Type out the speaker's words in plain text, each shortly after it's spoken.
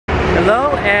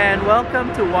Hello and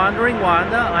welcome to Wandering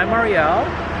WandA. I'm Ariel.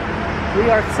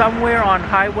 We are somewhere on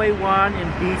Highway 1 in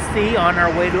BC on our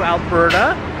way to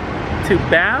Alberta to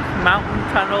Banff Mountain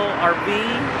Tunnel RV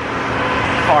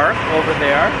Park over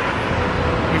there.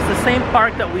 It's the same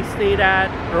park that we stayed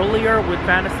at earlier with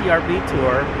Fantasy RV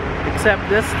Tour, except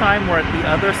this time we're at the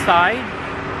other side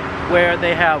where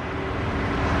they have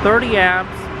 30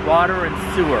 amps, water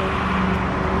and sewer.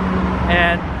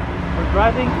 And we're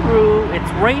driving through,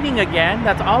 it's raining again.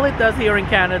 That's all it does here in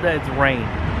Canada, it's rain.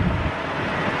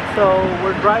 So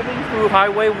we're driving through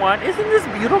Highway 1. Isn't this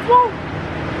beautiful?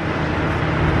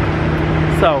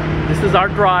 So this is our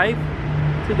drive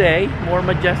today. More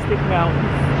majestic mountains.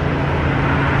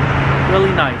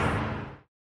 Really nice.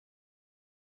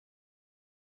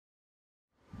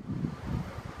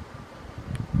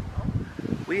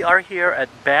 We are here at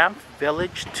Banff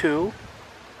Village 2.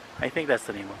 I think that's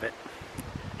the name of it.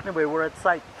 Anyway, we're at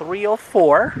site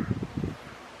 304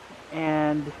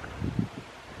 and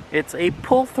it's a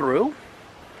pull-through.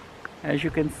 As you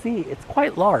can see, it's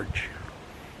quite large.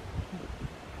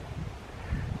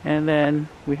 And then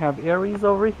we have areas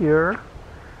over here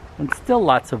and still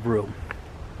lots of room.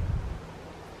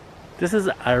 This is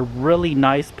a really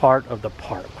nice part of the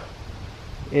park.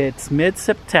 It's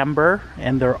mid-September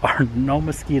and there are no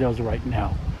mosquitoes right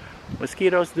now.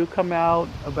 Mosquitoes do come out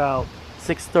about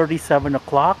 6:30, 7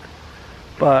 o'clock,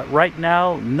 but right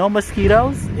now no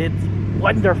mosquitoes. It's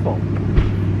wonderful.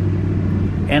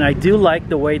 And I do like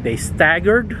the way they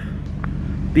staggered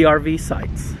the RV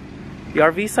sites. The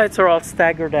RV sites are all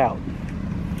staggered out.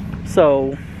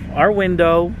 So our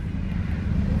window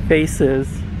faces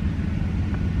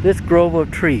this grove of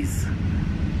trees.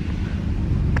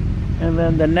 And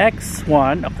then the next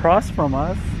one across from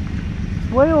us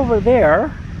is way over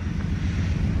there.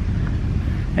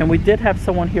 And we did have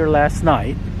someone here last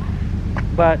night,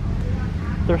 but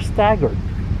they're staggered.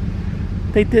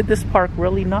 They did this park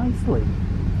really nicely.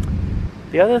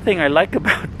 The other thing I like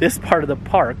about this part of the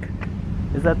park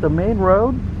is that the main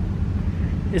road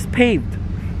is paved.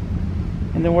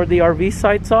 And then where the RV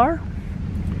sites are,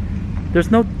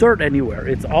 there's no dirt anywhere.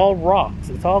 It's all rocks.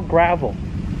 It's all gravel.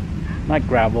 Not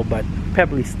gravel, but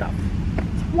pebbly stuff.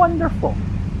 It's wonderful.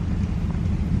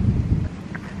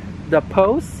 The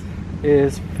post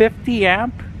is 50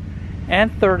 amp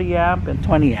and 30 amp and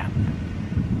 20 amp.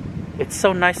 It's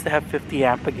so nice to have 50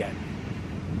 amp again.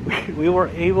 We were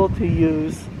able to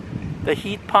use the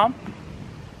heat pump,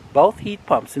 both heat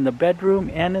pumps in the bedroom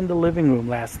and in the living room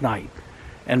last night.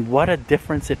 And what a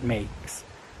difference it makes,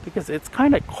 because it's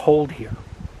kind of cold here.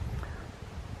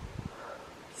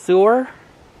 Sewer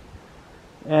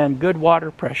and good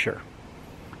water pressure.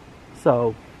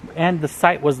 So, and the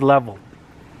site was leveled.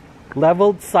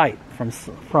 Leveled site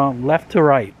from left to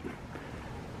right.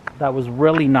 That was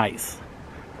really nice.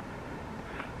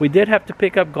 We did have to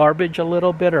pick up garbage a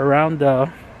little bit around the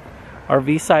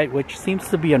RV site, which seems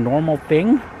to be a normal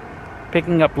thing.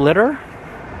 Picking up litter,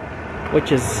 which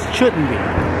shouldn't be.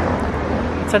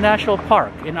 It's a national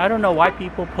park, and I don't know why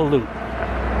people pollute.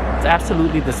 It's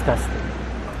absolutely disgusting.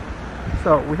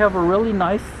 So we have a really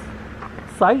nice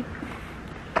site,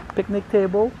 picnic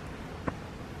table.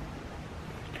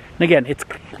 And again,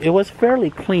 it was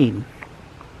fairly clean,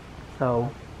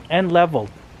 so, and leveled.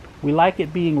 We like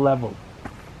it being leveled.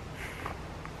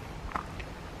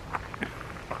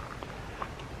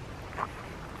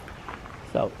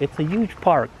 So it's a huge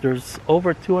park. There's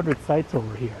over 200 sites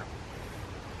over here.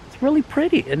 It's really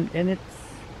pretty, and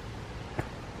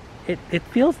it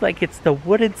feels like it's the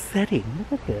wooded setting.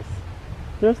 Look at this.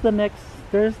 There's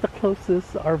the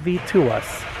closest RV to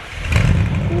us.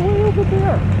 Way over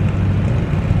there.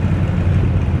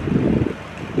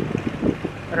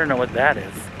 I don't know what that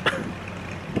is.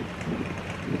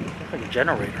 Looks like a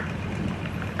generator.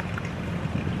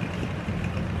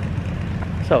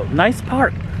 So, nice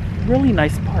park. Really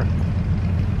nice park.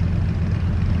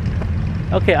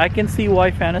 Okay, I can see why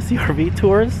Fantasy RV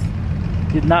Tours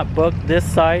did not book this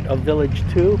side of Village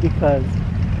 2, because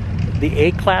the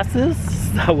A classes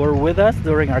that were with us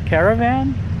during our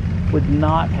caravan would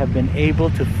not have been able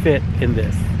to fit in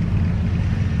this.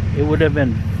 It would have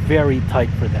been very tight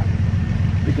for them,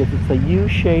 because it's a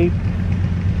U-shaped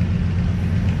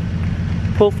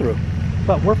pull-through,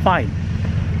 but we're fine.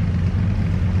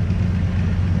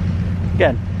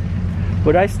 Again,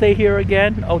 would I stay here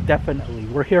again? Oh, definitely.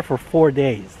 We're here for 4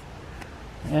 days,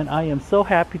 and I am so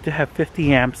happy to have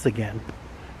 50 amps again.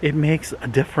 It makes a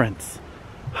difference.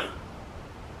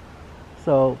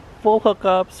 So full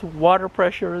hookups, water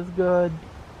pressure is good,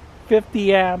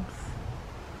 50 amps,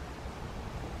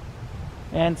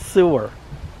 and sewer.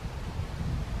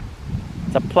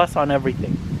 It's a plus on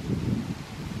everything.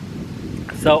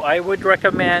 So I would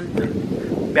recommend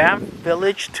Banff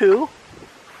Village 2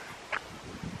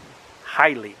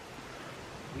 highly.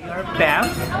 We are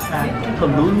Banff at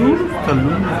Tululu.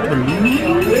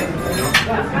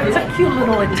 It's a cute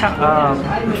little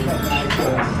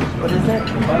what is it?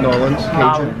 Nolan's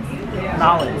Cajun.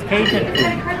 Nolan's Cajun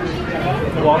food.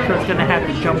 Walter's gonna have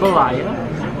the jambalaya.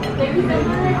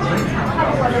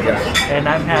 And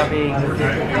I'm having,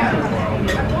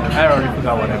 I already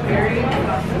forgot what I'm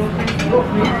having.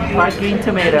 Fried green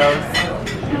tomatoes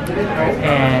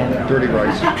and Dirty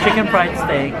rice. Chicken fried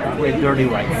steak with dirty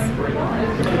rice.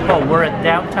 Oh, we're at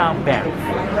downtown Banff.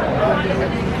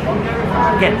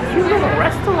 Again, cute little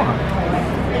restaurant.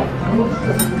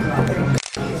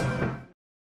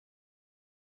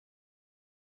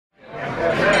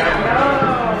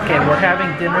 Okay, we're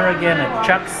having dinner again at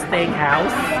Chuck's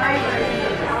Steakhouse.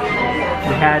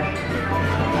 We had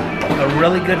a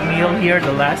really good meal here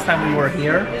the last time we were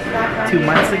here 2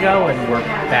 months ago, and we're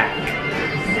back.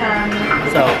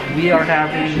 So we are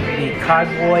having the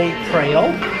Cowboy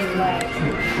Trail,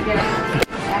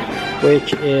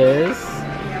 which is,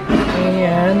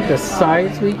 and the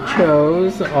sides we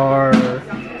chose are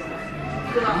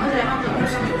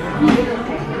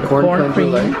corn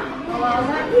cream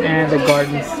and the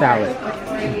garden salad.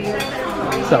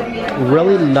 So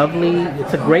really lovely.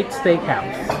 It's a great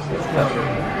steakhouse.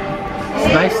 It's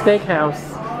a nice steakhouse,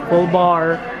 full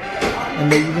bar, and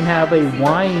they even have a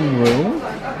wine room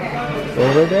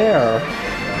over there.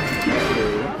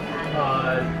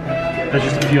 There's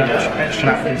just a few extra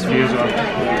napkins for you as well.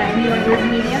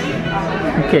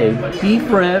 Okay,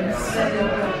 beef ribs,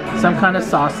 some kind of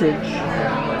sausage.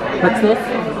 What's this?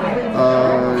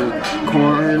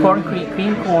 Corn.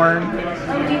 Cream corn,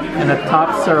 and a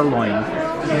top sirloin.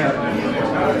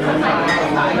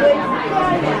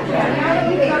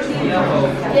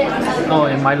 Oh,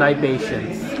 and my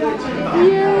libations.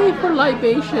 Yay for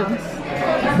libations.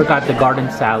 Forgot the garden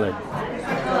salad.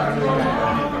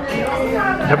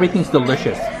 Everything's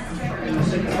delicious.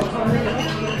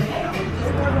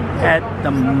 Had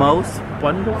the most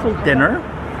wonderful dinner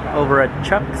over at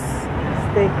Chuck's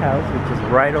Steakhouse, which is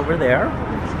right over there.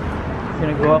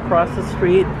 Gonna go across the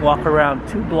street, walk around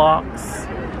 2 blocks,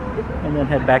 and then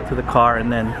head back to the car,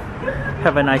 and then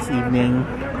have a nice evening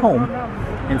home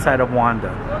inside of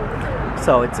WandA.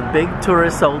 So it's a big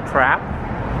tourist soul trap.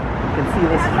 You can see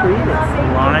the street, it's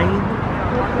lined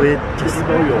with just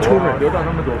tourists,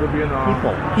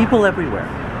 people everywhere.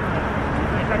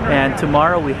 And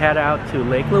tomorrow we head out to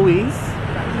Lake Louise.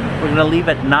 We're gonna leave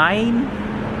at 9,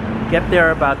 get there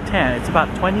about 10. It's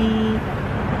about 29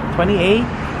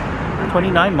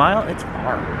 miles. It's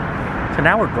far. It's an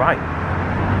hour drive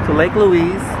to Lake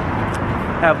Louise.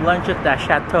 Have lunch at the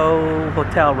Chateau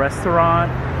Hotel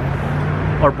Restaurant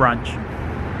or brunch.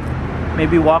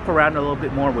 Maybe walk around a little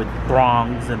bit more with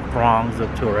throngs and throngs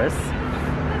of tourists.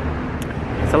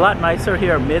 It's a lot nicer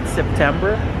here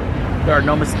mid-September. There are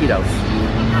no mosquitoes.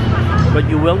 But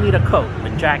you will need a coat, a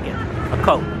jacket, a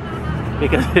coat,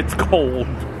 because it's cold.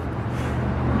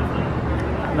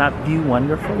 Not view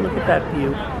wonderful? Look at that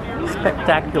view.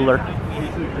 Spectacular.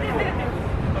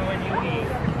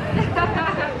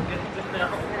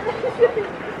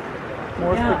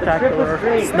 More spectacular.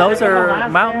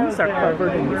 Mountains are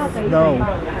covered in snow.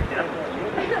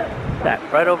 That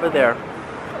right over there.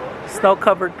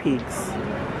 Snow-covered peaks.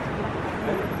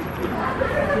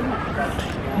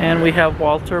 And we have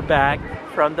Walter back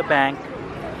from the bank,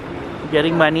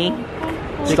 getting money.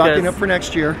 Stocking up for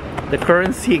next year. The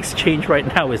currency exchange right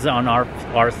now is on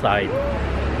our side.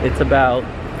 It's about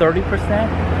 30%?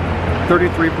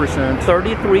 33%.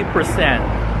 33%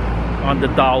 on the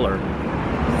dollar.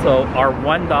 So our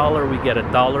 $1 we get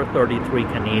 $1.33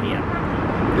 Canadian.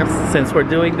 Yep. Since we're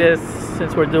doing this,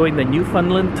 since we're doing the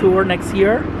Newfoundland tour next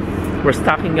year, we're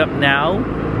stocking up now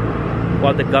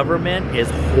while the government is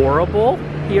horrible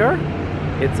here.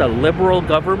 It's a liberal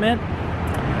government.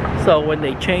 So when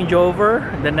they change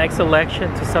over the next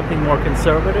election to something more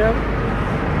conservative,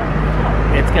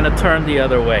 it's going to turn the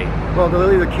other way. Well,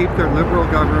 they'll either keep their liberal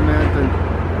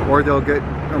government or they'll get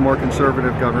a more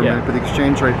conservative government, but the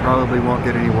exchange rate probably won't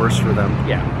get any worse for them.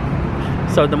 Yeah.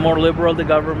 So the more liberal the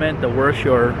government, the worse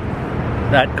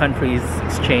that country's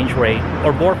exchange rate,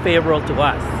 or more favorable to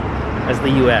us as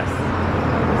the U.S.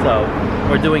 So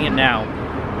we're doing it now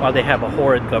while they have a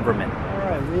horrid government.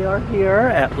 Alright, we are here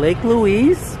at Lake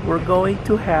Louise. We're going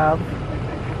to have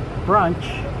brunch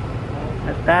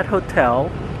at that hotel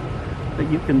that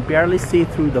you can barely see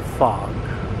through the fog.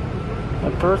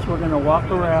 But first we're going to walk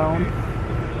around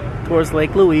towards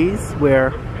Lake Louise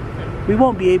where we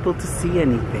won't be able to see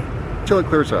anything. Till it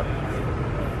clears up.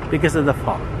 Because of the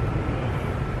fog.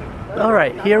 All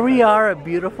right, here we are at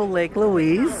beautiful Lake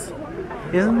Louise.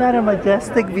 Isn't that a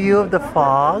majestic view of the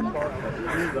fog?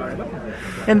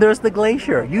 And there's the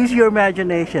glacier. Use your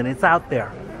imagination, it's out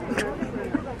there.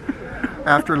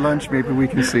 After lunch, maybe we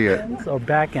can see it. So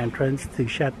back entrance to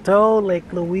Chateau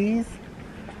Lake Louise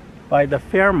by the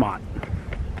Fairmont.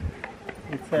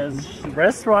 It says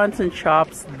restaurants and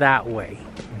shops that way.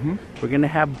 We're gonna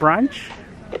have brunch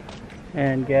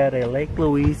and get a Lake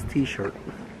Louise t-shirt.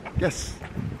 Yes.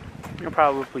 And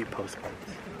probably postcards.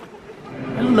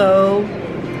 Hello.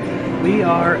 We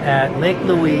are at Lake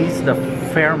Louise, the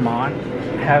Fairmont,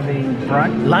 having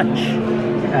lunch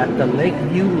at the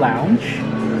Lakeview Lounge.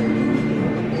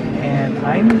 And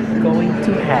I'm going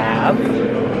to have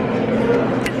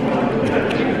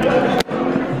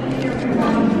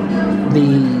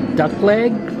the duck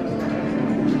leg,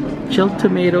 chilled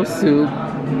tomato soup,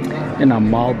 and a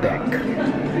Malbec.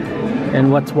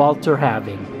 And what's Walter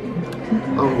having?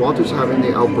 Walter's having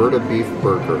the Alberta beef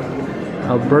burger.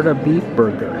 Alberta beef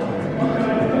burger.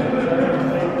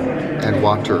 And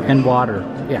water. And water,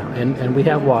 yeah. And we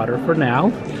have water for now.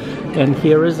 And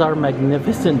here is our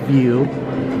magnificent view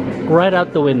right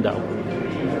out the window.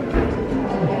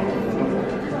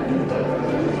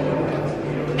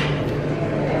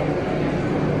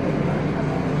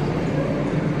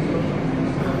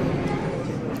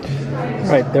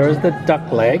 Right, there's the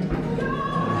duck leg.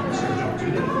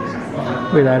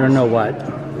 With I don't know what.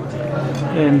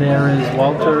 And there is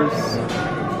Walter's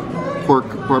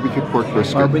barbecue pork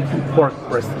brisket. Barbecue pork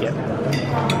brisket.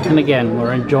 And again,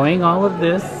 we're enjoying all of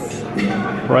this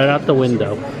right out the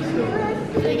window.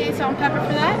 Can you get salt and pepper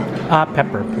for that?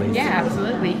 Pepper, please. Yeah,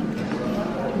 absolutely.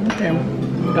 Okay.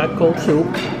 Got cold soup.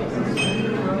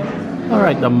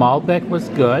 Alright, the Malbec was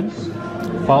good.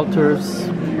 Walter's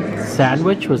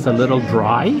sandwich was a little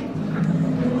dry.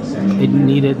 It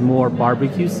needed more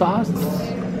barbecue sauce.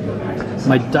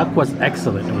 My duck was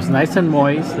excellent. It was nice and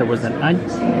moist. There was an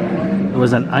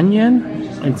onion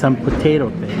and some potato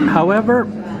thing. However,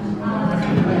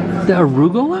 the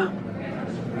arugula?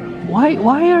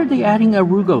 Why are they adding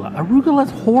arugula? Arugula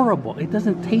is horrible. It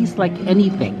doesn't taste like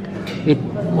anything.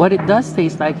 What it does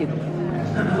taste like,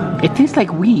 it tastes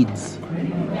like weeds.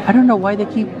 I don't know why they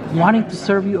keep wanting to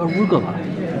serve you arugula.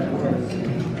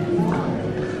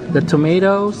 The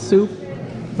tomato soup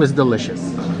was delicious.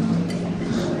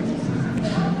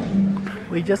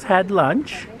 We just had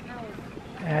lunch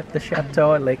at the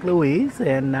Chateau at Lake Louise,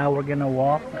 and now we're gonna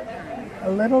walk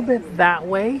a little bit that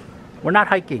way. We're not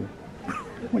hiking.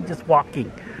 We're just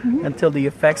walking until the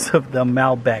effects of the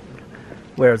Malbec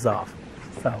wears off.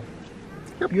 So,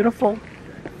 beautiful,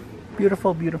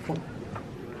 beautiful, beautiful.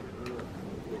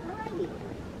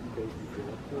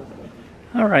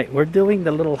 All right, we're doing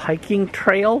the little hiking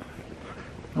trail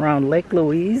around Lake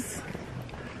Louise.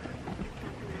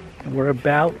 And we're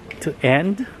about to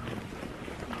end.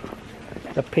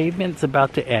 The pavement's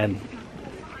about to end.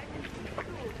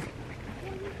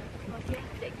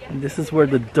 And this is where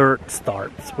the dirt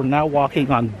starts. We're now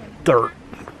walking on dirt.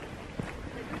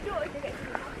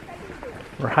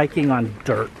 We're hiking on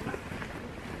dirt.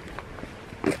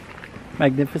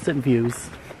 Magnificent views.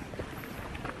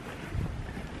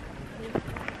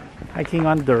 Hiking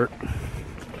on dirt.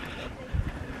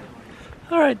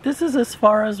 Alright, this is as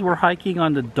far as we're hiking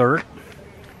on the dirt.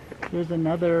 There's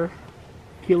another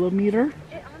kilometer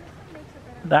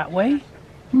that way.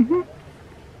 We're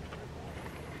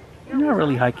not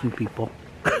really hiking, people.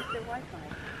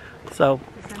 So,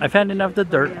 I've had enough of the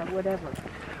dirt.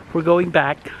 We're going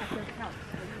back.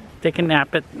 Take a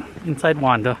nap inside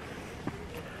WandA.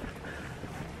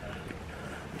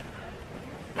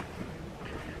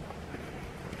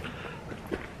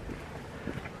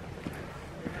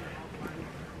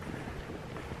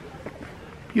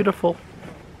 Beautiful.